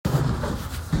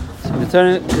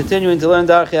Continuing to learn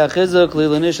Darchei HaChizuk,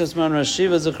 Lilanishas Man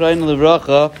Rashiva Zechrein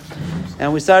Livracha,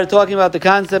 and we started talking about the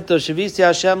concept of Shavisi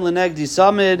Hashem Lenegdi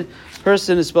Samid.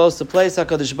 Person is supposed to place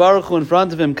HaKadosh Baruch Hu in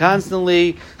front of him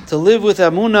constantly, to live with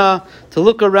Amunah, to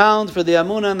look around for the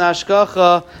Amunah and the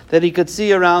Hashgacha that he could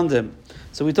see around him.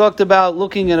 So we talked about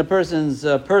looking at a person's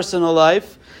personal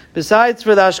life. Besides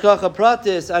for the Hashgacha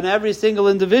Pratis on every single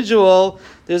individual,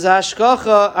 there's a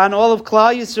Hashgacha on all of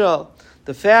Klal Yisroel.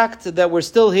 The fact that we're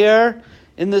still here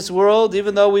in this world,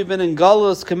 even though we've been in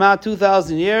Galus, Kamat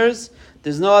 2,000 years,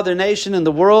 there's no other nation in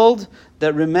the world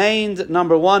that remained,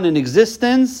 number one, in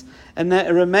existence, and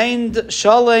that remained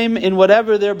shalom in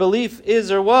whatever their belief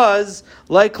is or was,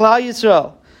 like Klal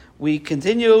Yisroel. We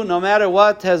continue, no matter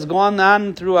what has gone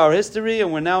on through our history,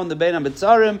 and we're now in the Bein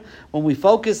HaBetzarim, when we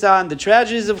focus on the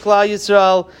tragedies of Klal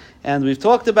Yisroel, and we've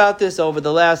talked about this over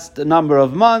the last number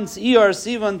of months. Iyar,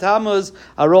 Sivan, Tammuz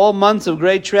are all months of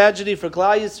great tragedy for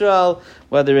Klal Yisrael,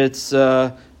 whether it's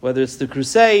the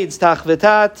Crusades, Tach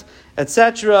V'Tat,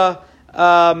 etc.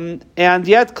 And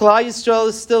yet Klal Yisrael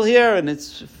is still here, and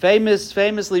it's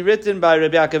famously written by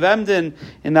Rabbi Yaakov Emden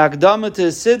in the Akdama to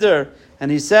his Siddur. And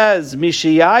he says,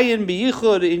 Mishiyayin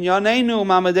biyichud in Yaneinu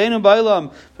Mamadenu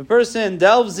Bailam. If a person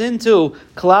delves into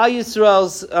Klal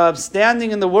Yisrael's standing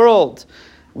in the world,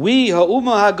 we,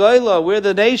 Ha'uma HaGoyla, we're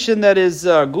the nation that is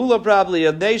Gula, probably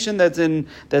a nation that's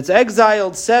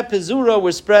exiled. Sep Hizura,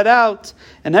 we're spread out,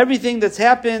 and everything that's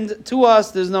happened to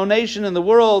us, there's no nation in the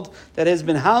world that has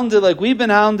been hounded like we've been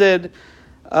hounded.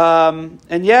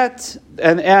 And yet,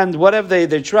 and what have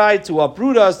they tried to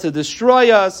uproot us, to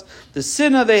destroy us, the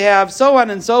sinner they have, so on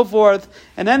and so forth.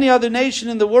 And any other nation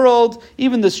in the world,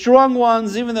 even the strong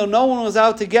ones, even though no one was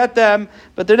out to get them,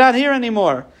 but they're not here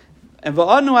anymore. And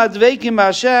v'anu adveikim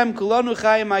b'Hashem kulanu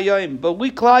chayim hayoim. But we,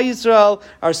 Klal Yisrael,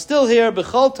 are still here,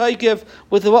 b'chol toikif,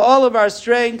 with all of our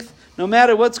strength, no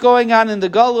matter what's going on in the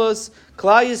Galus.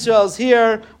 Klal Yisrael is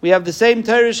here. We have the same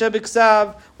Torah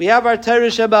Shebiksav. We have our Torah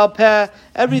Shebal Peh.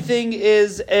 Everything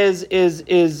is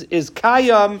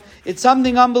kayam. It's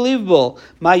something unbelievable.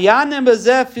 Mayanem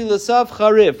bezeh filosof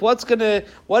charif.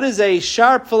 What is a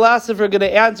sharp philosopher going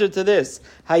to answer to this?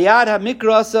 Hayad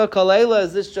hamikrasa kalela.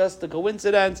 Is this just a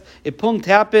coincidence? It punkt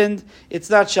happened. It's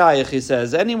not shaykh, he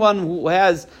says. Anyone who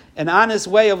has an honest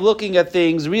way of looking at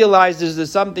things realizes there's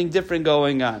something different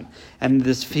going on. And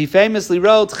he famously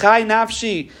wrote, Chai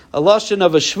nafshi, a lashon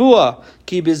of a shvua,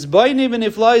 ki bizboini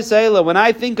b'nifloi seila. When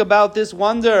I think about this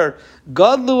wonder,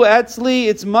 Godlu etzli,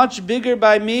 it's much bigger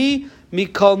by me,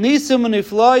 mikol nisim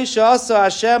u'nifloi sha'asa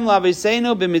Hashem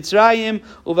laviseinu b'mitzrayim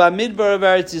u'va'midbar of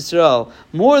Eretz Yisrael.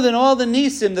 More than all the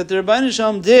nisim that the Rebbeinu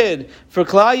Shalom did for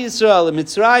Klal Yisrael and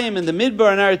Mitzrayim and the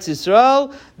Midbar and Eretz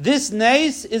Yisrael, this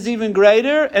nace is even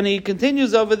greater. And he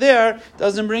continues over there,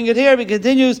 doesn't bring it here, but he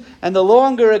continues, and the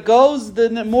longer it goes,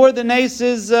 the more the nace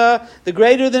is, the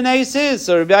greater the nace is.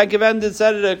 So Rabbi Yaakov Emden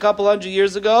said it a couple hundred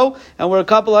years ago, and we're a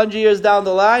couple hundred years down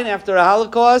the line after a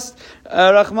Holocaust,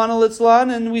 Rahman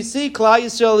al-Itzlan, and we see Klal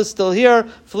Yisrael is still here,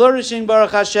 flourishing,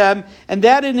 Baruch Hashem, and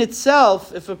that in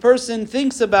itself, if a person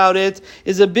thinks about it,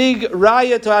 is a big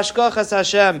raya to Hashgachas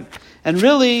Hashem. And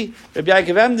really, Rabbi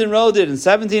Yaakov Emden wrote it in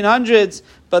 1700s,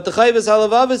 but the Chayvus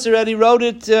Halavavis already wrote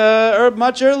it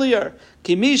much earlier.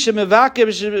 Kimi shemevakeh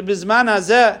b'zman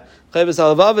hazeh. Chayvus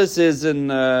Halavavis is in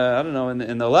the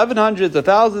 1100s, the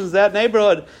thousands, that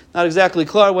neighborhood. Not exactly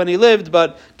clear when he lived,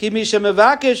 but Kimi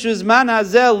shemevakeh b'zman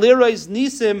hazeh lirois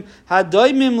nisim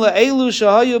hadoimim le'elu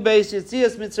shahayu beis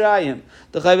yitzias Mitzrayim.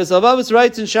 The Chayvus Halavavis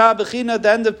writes in Shah Bechina at the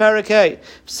end of Parakeh,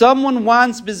 if someone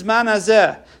wants b'zman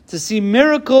hazeh to see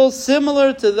miracles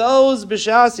similar to those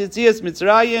b'shas Yitzias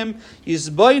Mitzrayim,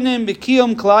 yisboinim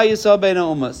b'kiyum Klal Yisrael bein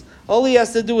ha'umas. All he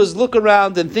has to do is look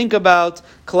around and think about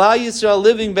Klal Yisrael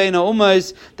living bein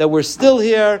ha'umas, that we're still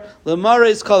here,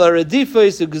 l'maris kol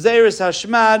haredifos u'gzeres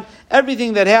hashmad,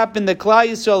 everything that happened, that Klal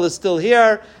Yisrael is still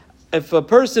here. If a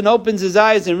person opens his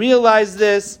eyes and realizes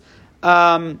this,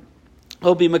 he'll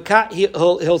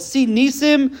see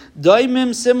nisim,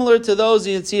 doimim, similar to those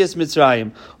in Yitzias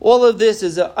Mitzrayim. All of this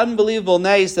is an unbelievable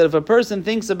nace that if a person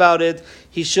thinks about it,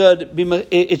 it should be a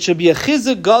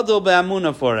chizuk gadol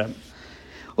be'amunah for him.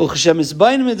 Reb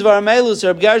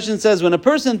Gershon says, when a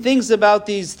person thinks about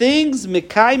these things,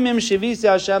 Mekayim Shivisi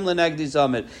Hashem Lenegdi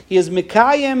Samid. He is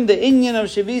Mekayim, the inyan of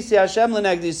Shivisi Hashem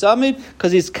Lenegdi Samid,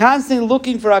 because he's constantly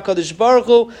looking for HaKadosh Baruch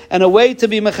Hu and a way to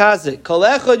be mechazik. Kol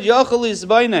echad yochel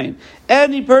yisboinain.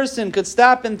 Any person could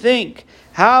stop and think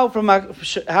how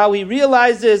he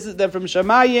realizes that from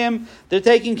Shamayim they're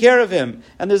taking care of him,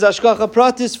 and there's Hashgacha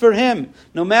Pratis for him,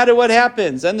 no matter what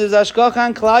happens, and there's Hashgacha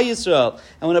on Klal Yisrael.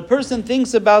 And when a person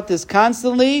thinks about this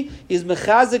constantly, he's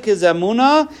mechazik his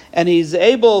emunah, and he's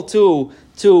able to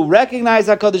to recognize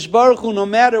HaKadosh Baruch Hu no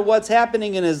matter what's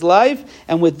happening in his life,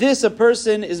 and with this a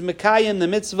person is Mekayim the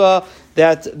mitzvah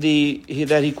that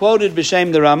he quoted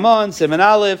b'shem the Ramah in Siman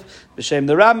Aleph, b'shem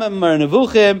the Rambam Mar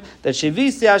Nevuchim, that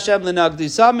Shivisi Hashem l'nagdi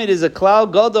samid is a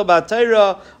klal godo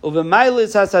b'atayra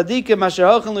uv'mailis hasadikim asher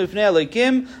hochen l'ifnei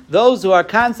Elokim, those who are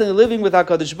constantly living with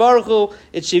HaKadosh Baruch Hu,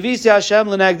 it's Shivisi Hashem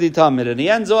l'nagdi tamid. And he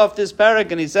ends off this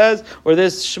parak and he says, or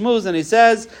this shmuz, and he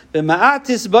says,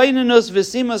 b'ma'atis bainanus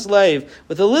v'simas leiv,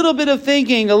 with a little bit of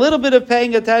thinking, a little bit of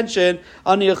paying attention,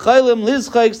 on yechaylim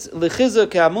lizchayks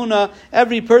l'chizuk ha'amuna,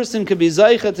 every person could be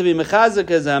zaycha to be mechazak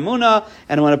his amuna,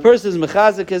 and when a person is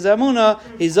mechazak his amuna,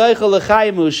 he's zaycha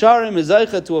l'chayim u'sharim, he's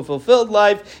zaycha to a fulfilled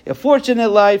life, a fortunate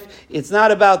life. It's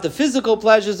not about the physical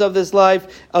pleasures of this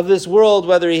life, of this world,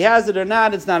 whether he has it or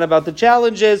not. It's not about the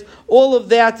challenges. All of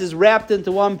that is wrapped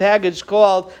into one package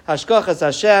called Hashgacha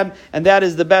Hashem, and that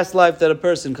is the best life that a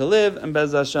person can live, and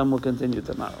Bez Hashem will continue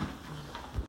tomorrow.